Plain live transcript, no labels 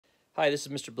Hi, this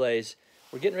is Mr. Blaze.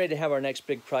 We're getting ready to have our next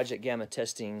big Project Gamma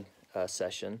testing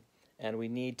session, and we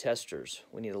need testers.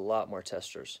 We need a lot more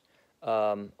testers.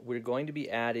 We're going to be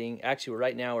adding, actually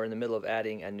right now we're in the middle of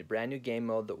adding a brand new game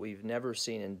mode that we've never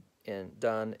seen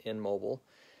done in mobile.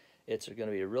 It's going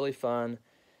to be a really fun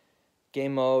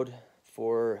game mode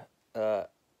for our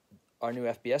new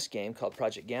FBS game called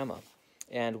Project Gamma.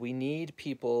 And we need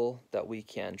people that we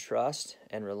can trust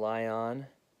and rely on.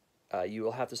 You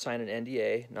will have to sign an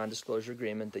NDA, non-disclosure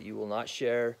agreement, that you will not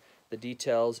share the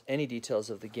details, any details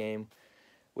of the game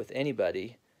with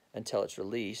anybody until it's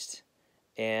released.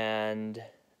 And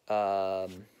we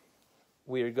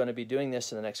are going to be doing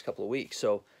this in the next couple of weeks.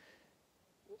 So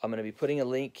I'm going to be putting a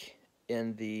link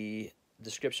in the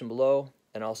description below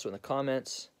and also in the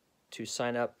comments to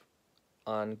sign up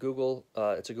on Google.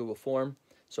 It's a Google form.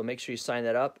 So make sure you sign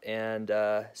that up, and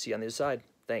see you on the other side.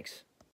 Thanks.